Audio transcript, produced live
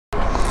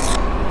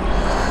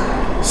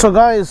So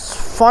guys,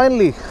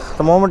 finally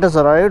the moment has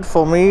arrived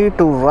for me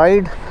to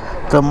ride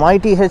the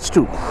mighty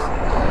H2.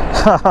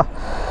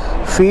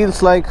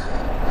 Feels like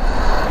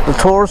the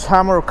Thor's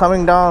hammer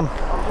coming down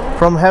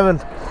from heaven.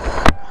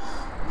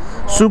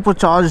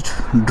 Supercharged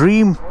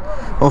dream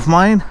of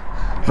mine,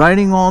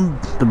 riding on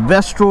the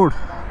best road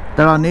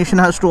that our nation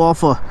has to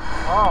offer.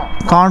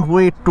 Can't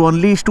wait to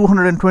unleash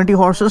 220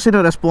 horses in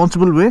a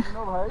responsible way.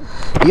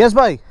 Yes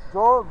bhai.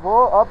 जो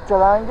वो अब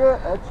चलाएंगे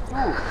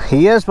H2.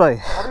 Yes bhai.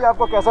 अभी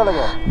आपको कैसा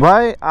लगा?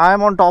 Bhai, I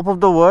am on top of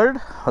the world.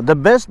 The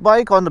best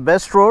bike on the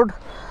best road.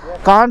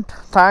 Can't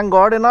thank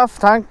God enough.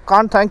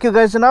 Can't thank you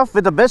guys enough.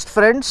 With the best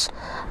friends,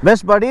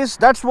 best buddies.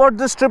 That's what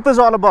this trip is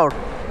all about.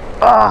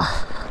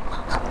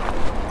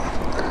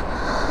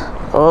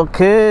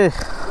 Okay.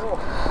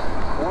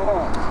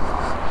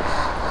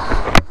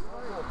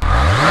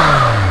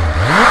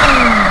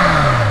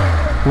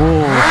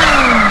 Whoa.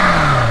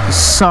 The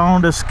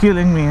sound is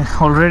killing me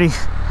already.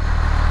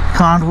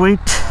 Can't wait.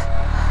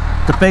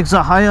 The pegs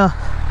are higher.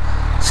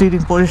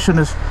 Seating position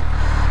is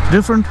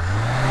different.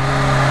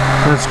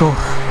 Let's go.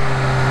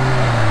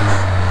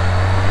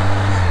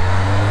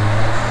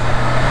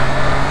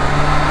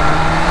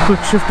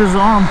 Quick shift is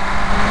on.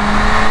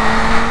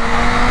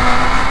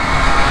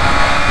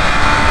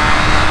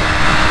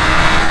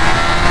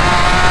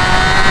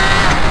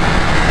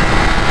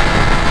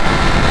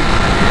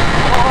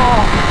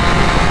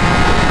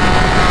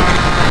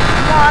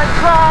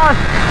 God,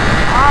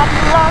 I'm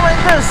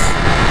loving this.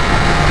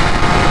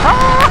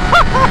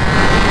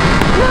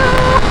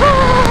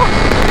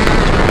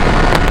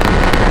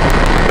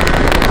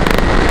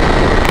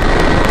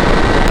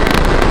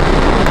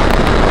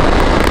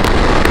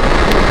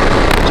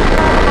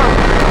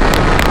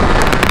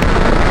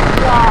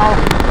 Wow,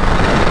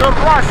 the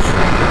rush,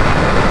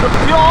 the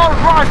pure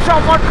rush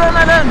of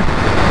adrenaline.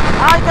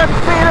 I can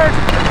feel it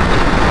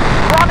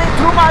running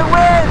through my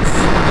veins.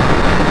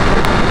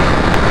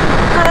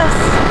 This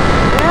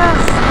is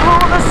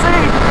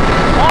lunacy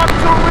on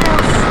two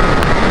wheels.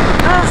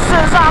 This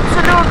is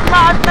absolute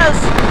madness.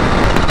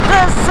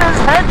 This is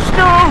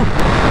H2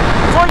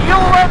 for you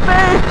and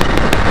me,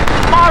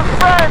 my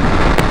friend.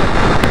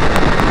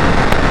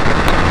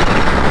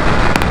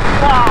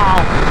 Wow,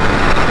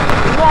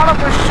 what a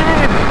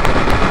machine.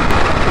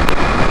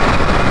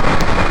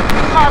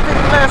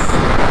 Nothing less.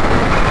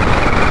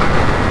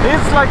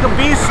 It's like a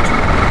beast.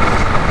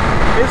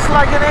 It's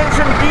like an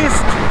ancient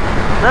beast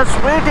that's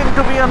waiting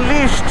to be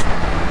unleashed.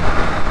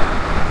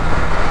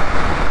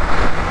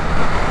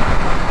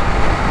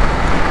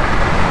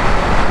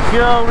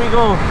 Here we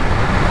go.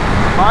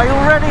 Are you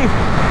ready?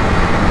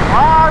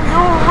 Are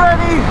you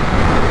ready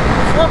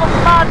for the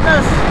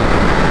madness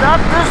that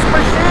this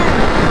machine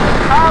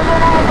has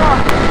on offer?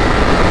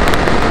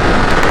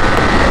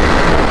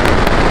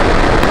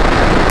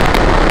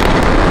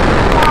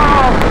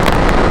 Wow!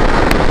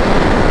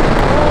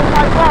 Oh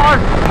my God!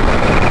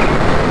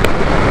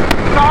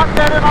 Can't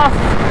get enough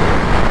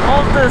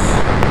of this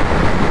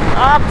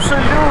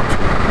absolute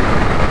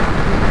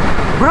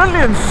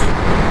brilliance.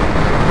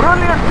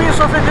 Brilliant piece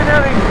of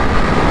engineering.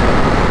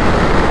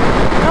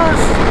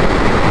 This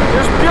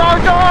is pure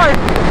joy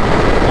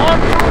on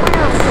two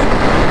wheels.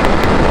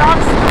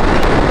 That's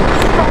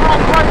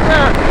strong right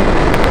there.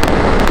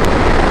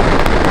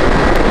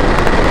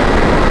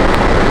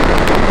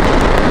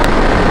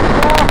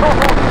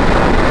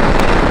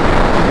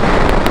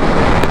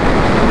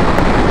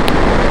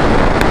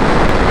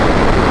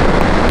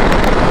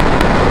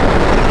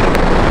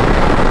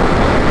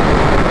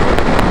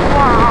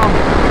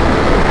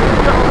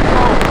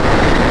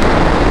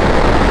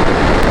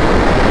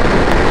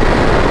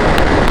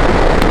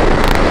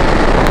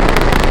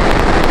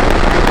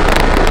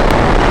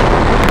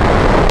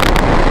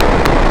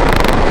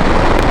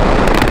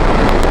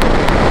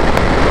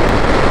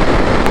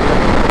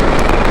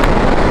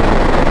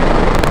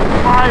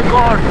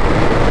 God,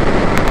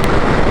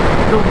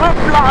 the whip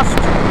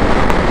blast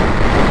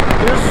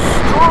is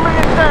truly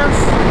intense,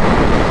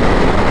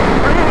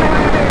 really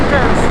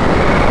intense.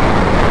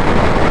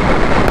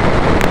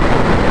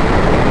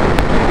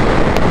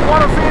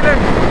 What a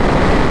feeling.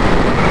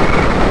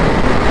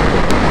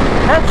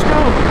 H2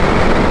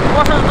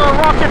 versus the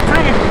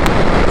rocketry.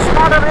 It's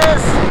not a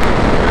race,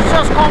 it's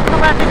just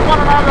complementing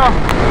one another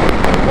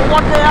for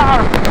what they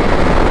are.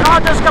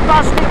 Largest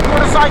capacity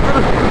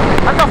motorcycle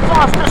and the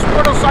fastest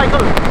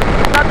motorcycle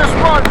that this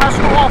world has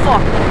to offer.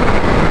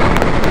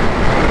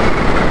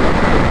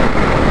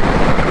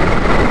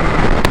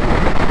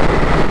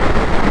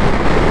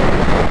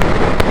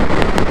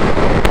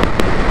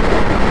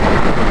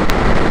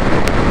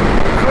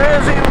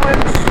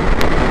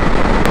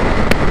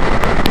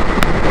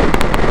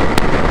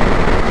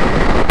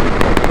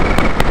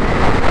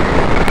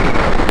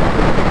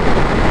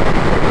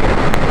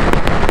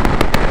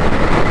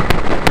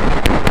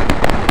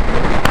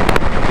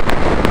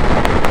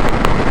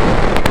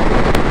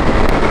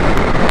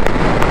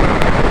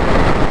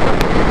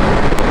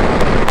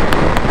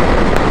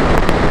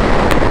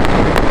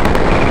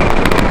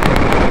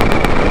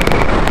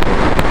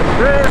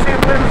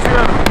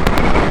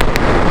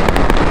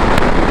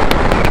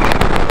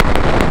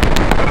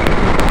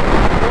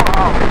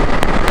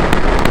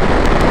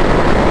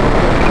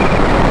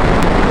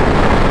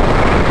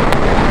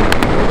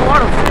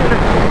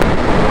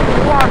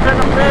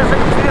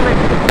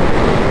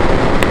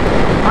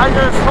 I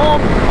just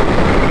hope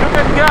you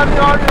can hear the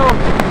audio.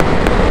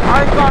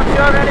 I can't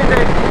hear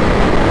anything.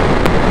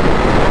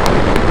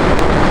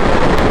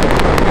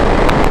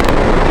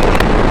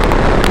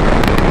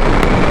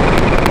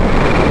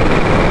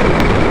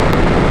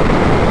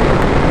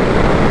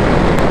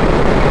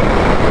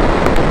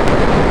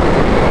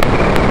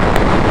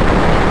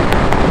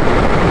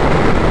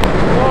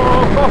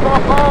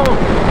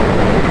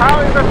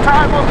 Having the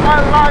time of my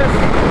life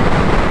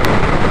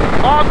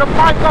on the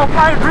bike of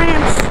my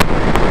dreams.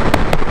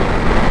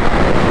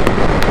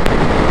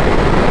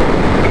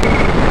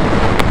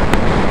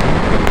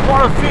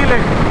 What a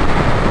feeling.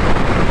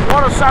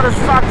 What a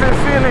satisfactory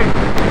feeling.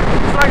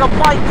 It's like a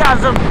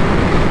bikegasm.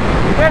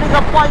 Getting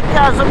a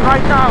bikegasm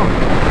right now.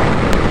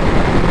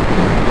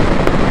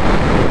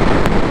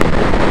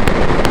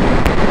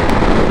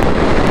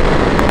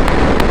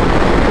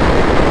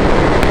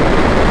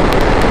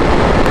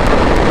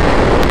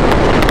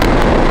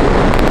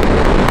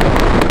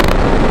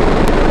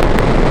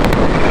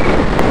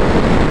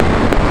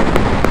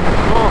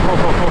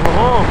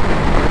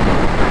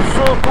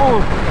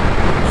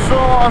 So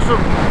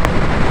awesome.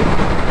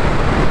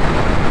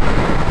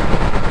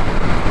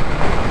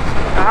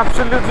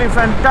 Absolutely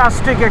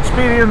fantastic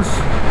experience.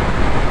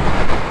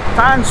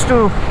 Thanks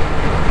to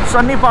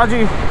Sunny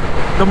Paji,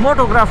 the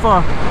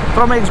MotoGrapher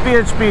from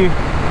XBHP.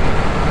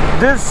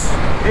 This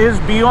is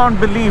beyond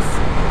belief.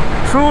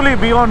 Truly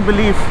beyond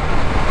belief.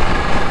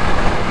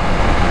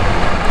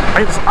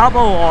 It's above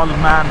all,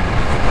 man.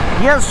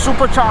 Yes,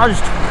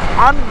 supercharged,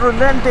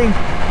 unrelenting,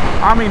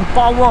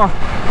 power,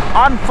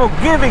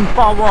 unforgiving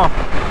power,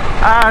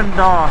 and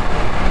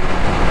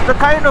the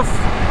kind of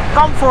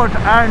comfort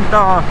and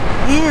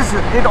ease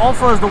it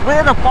offers, the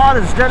way the power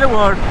is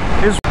delivered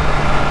is.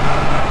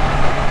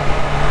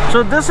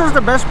 So this is the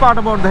best part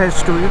about the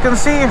H2. You can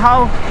see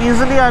how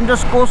easily I'm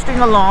just coasting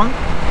along.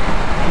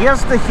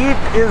 Yes, the heat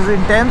is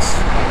intense.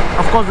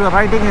 Of course, we're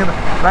riding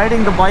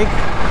the bike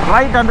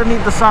right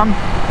underneath the sun,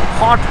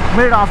 hot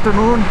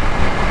mid-afternoon,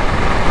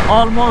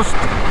 almost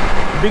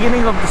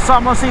beginning of the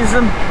summer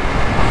season.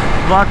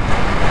 But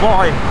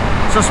boy,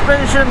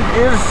 suspension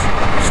is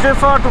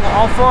stiffer to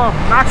offer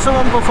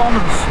maximum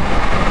performance,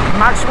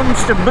 maximum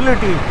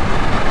stability,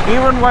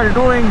 even while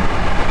doing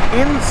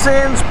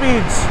insane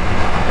speeds.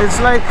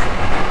 It's like,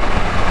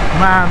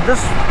 man,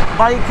 this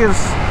bike is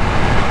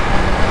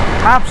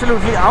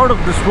absolutely out of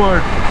this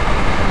world.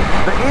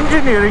 The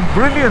engineering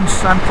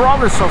brilliance and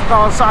prowess of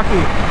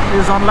Kawasaki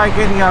is unlike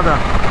any other.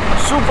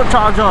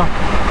 Supercharger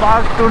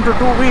parked into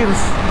two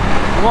wheels.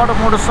 What a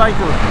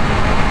motorcycle.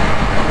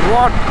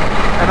 What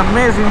an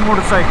amazing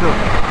motorcycle.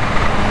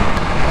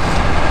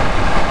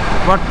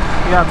 But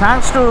yeah,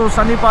 thanks to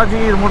Sunny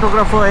Paji, the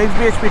MotoGrapher,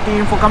 XBHP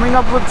team for coming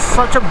up with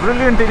such a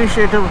brilliant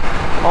initiative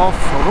of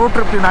Road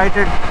Trip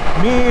United.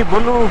 Me,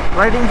 Bulu,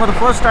 riding for the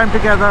first time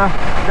together.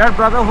 That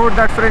brotherhood,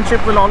 that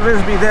friendship will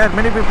always be there.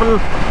 Many people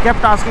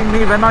kept asking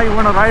me, when are you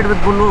going to ride with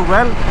Bulu?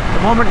 Well,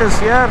 the moment is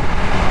here.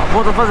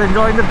 Both of us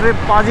enjoying the trip.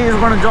 Paji is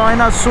going to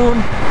join us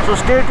soon. So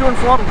stay tuned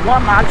for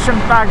one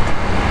action-packed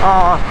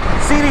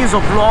series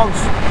of vlogs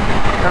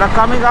that are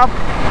coming up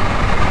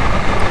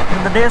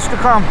in the days to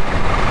come.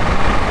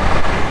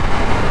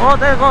 Oh,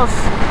 there goes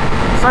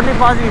Sunny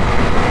Paji.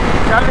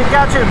 Shall we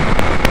catch him?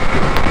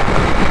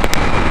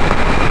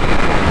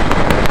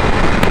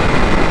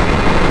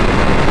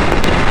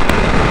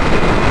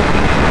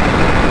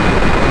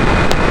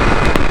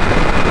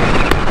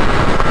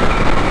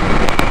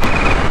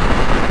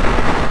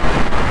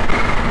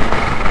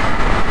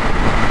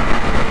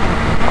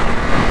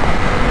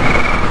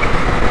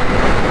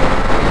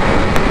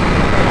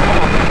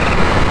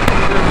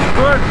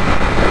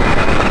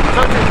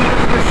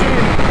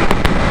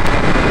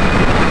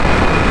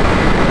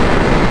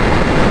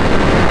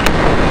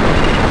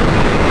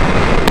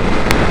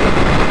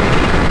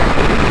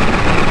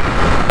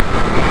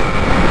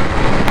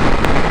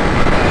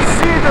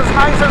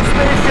 Nice and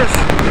spacious.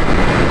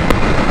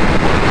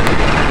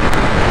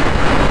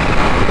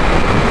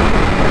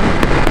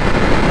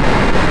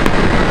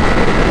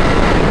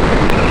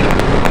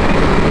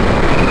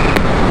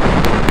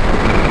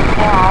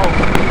 Wow,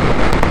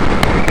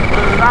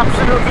 this is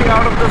absolutely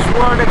out of this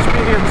world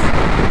experience.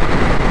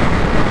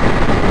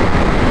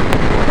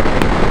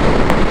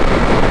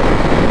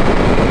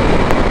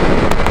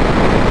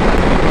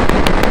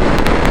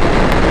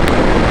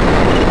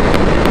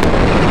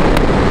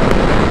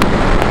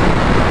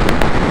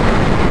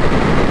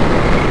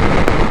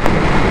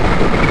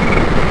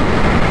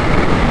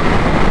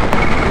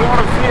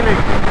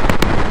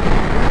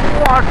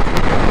 What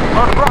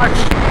a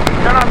rush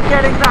that I'm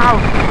getting now.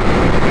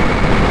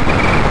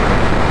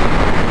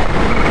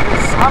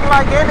 It's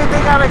unlike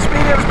anything I've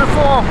experienced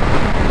before.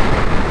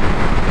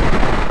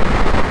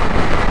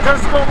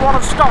 Just don't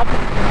want to stop.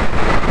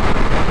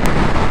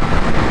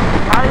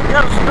 I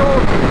just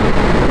don't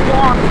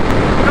want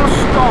to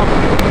stop.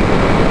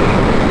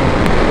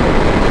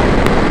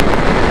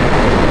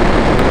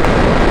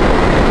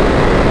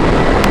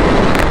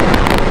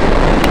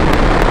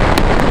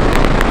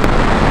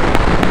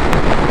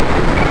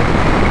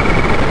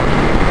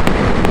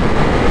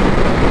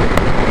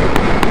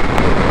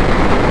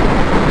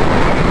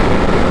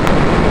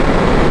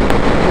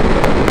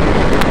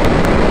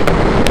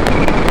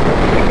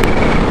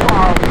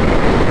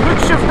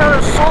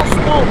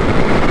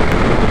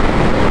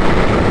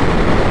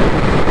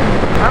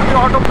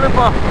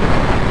 gripper.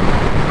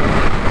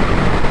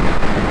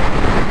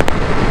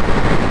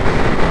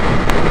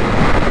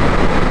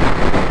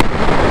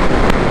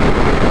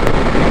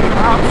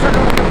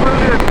 Absolutely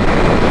brilliant.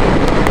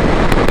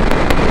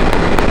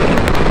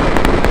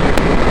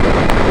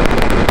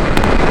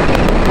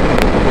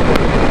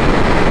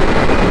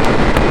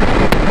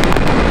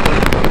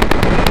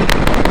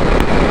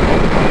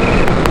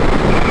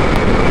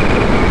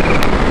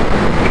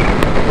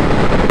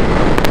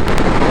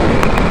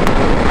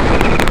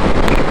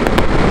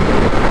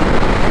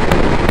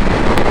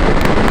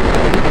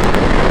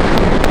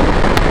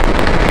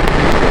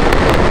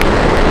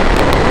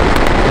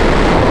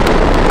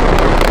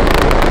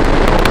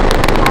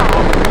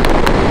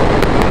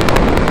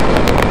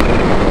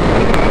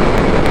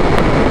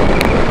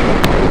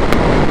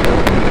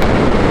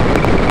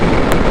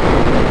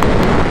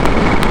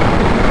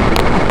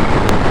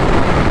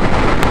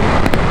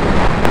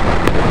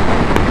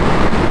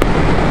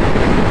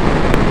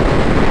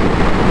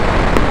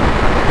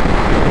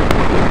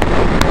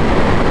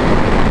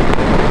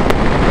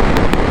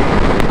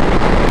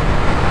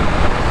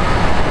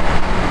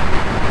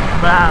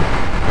 Man,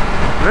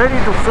 ready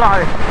to fly.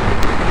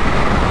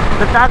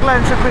 The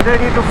tagline should be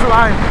ready to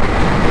fly.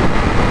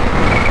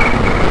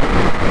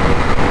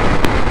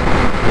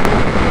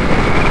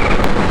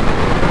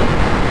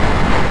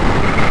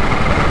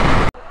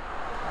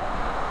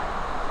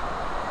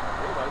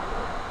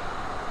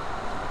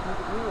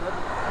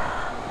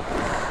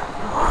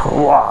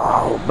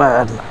 Wow,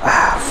 man,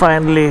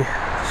 finally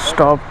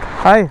stopped.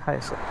 Hi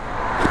sir.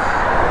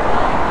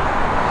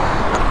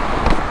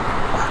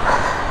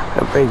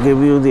 If I give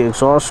you the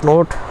exhaust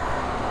note.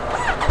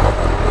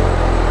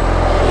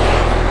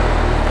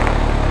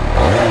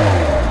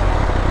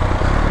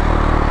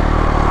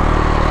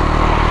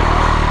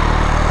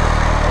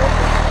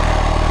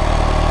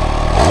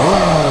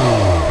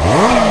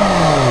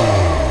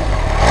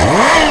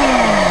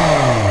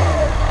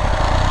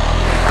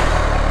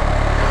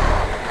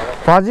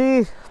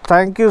 Paji,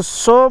 thank you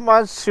so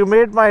much. You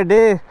made my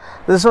day.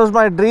 This was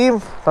my dream.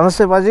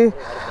 Namaste, Paji.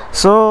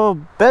 So,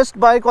 best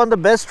bike on the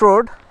best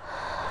road.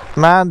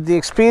 Man, the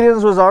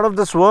experience was out of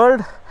this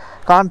world.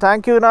 Can't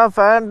thank you enough.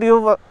 And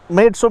you've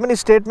made so many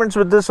statements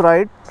with this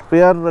ride.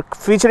 We are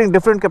featuring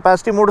different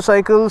capacity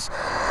motorcycles.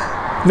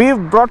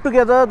 We've brought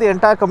together the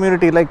entire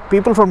community, like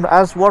people from,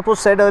 as what was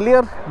said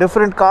earlier,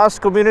 different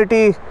caste,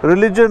 community,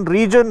 religion,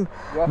 region.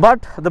 Yeah.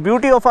 But the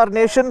beauty of our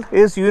nation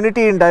is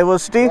unity in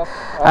diversity.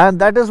 Yeah. And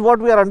that is what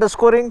we are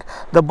underscoring.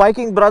 The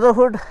biking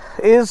brotherhood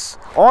is,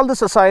 all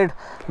this aside,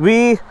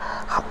 we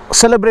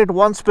celebrate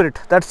one spirit.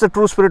 That's the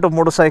true spirit of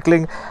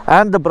motorcycling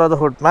and the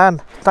brotherhood.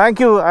 Man, thank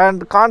you,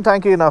 and can't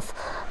thank you enough.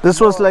 This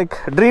was like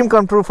a dream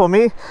come true for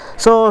me.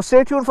 So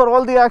stay tuned for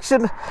all the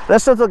action.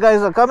 Rest of the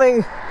guys are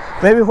coming.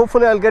 Maybe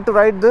hopefully I'll get to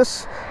ride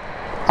this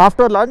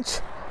after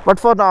lunch. But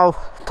for now,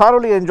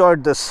 thoroughly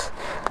enjoyed this.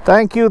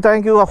 Thank you,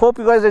 thank you. I hope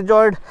you guys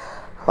enjoyed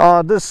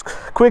this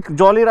quick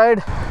jolly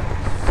ride.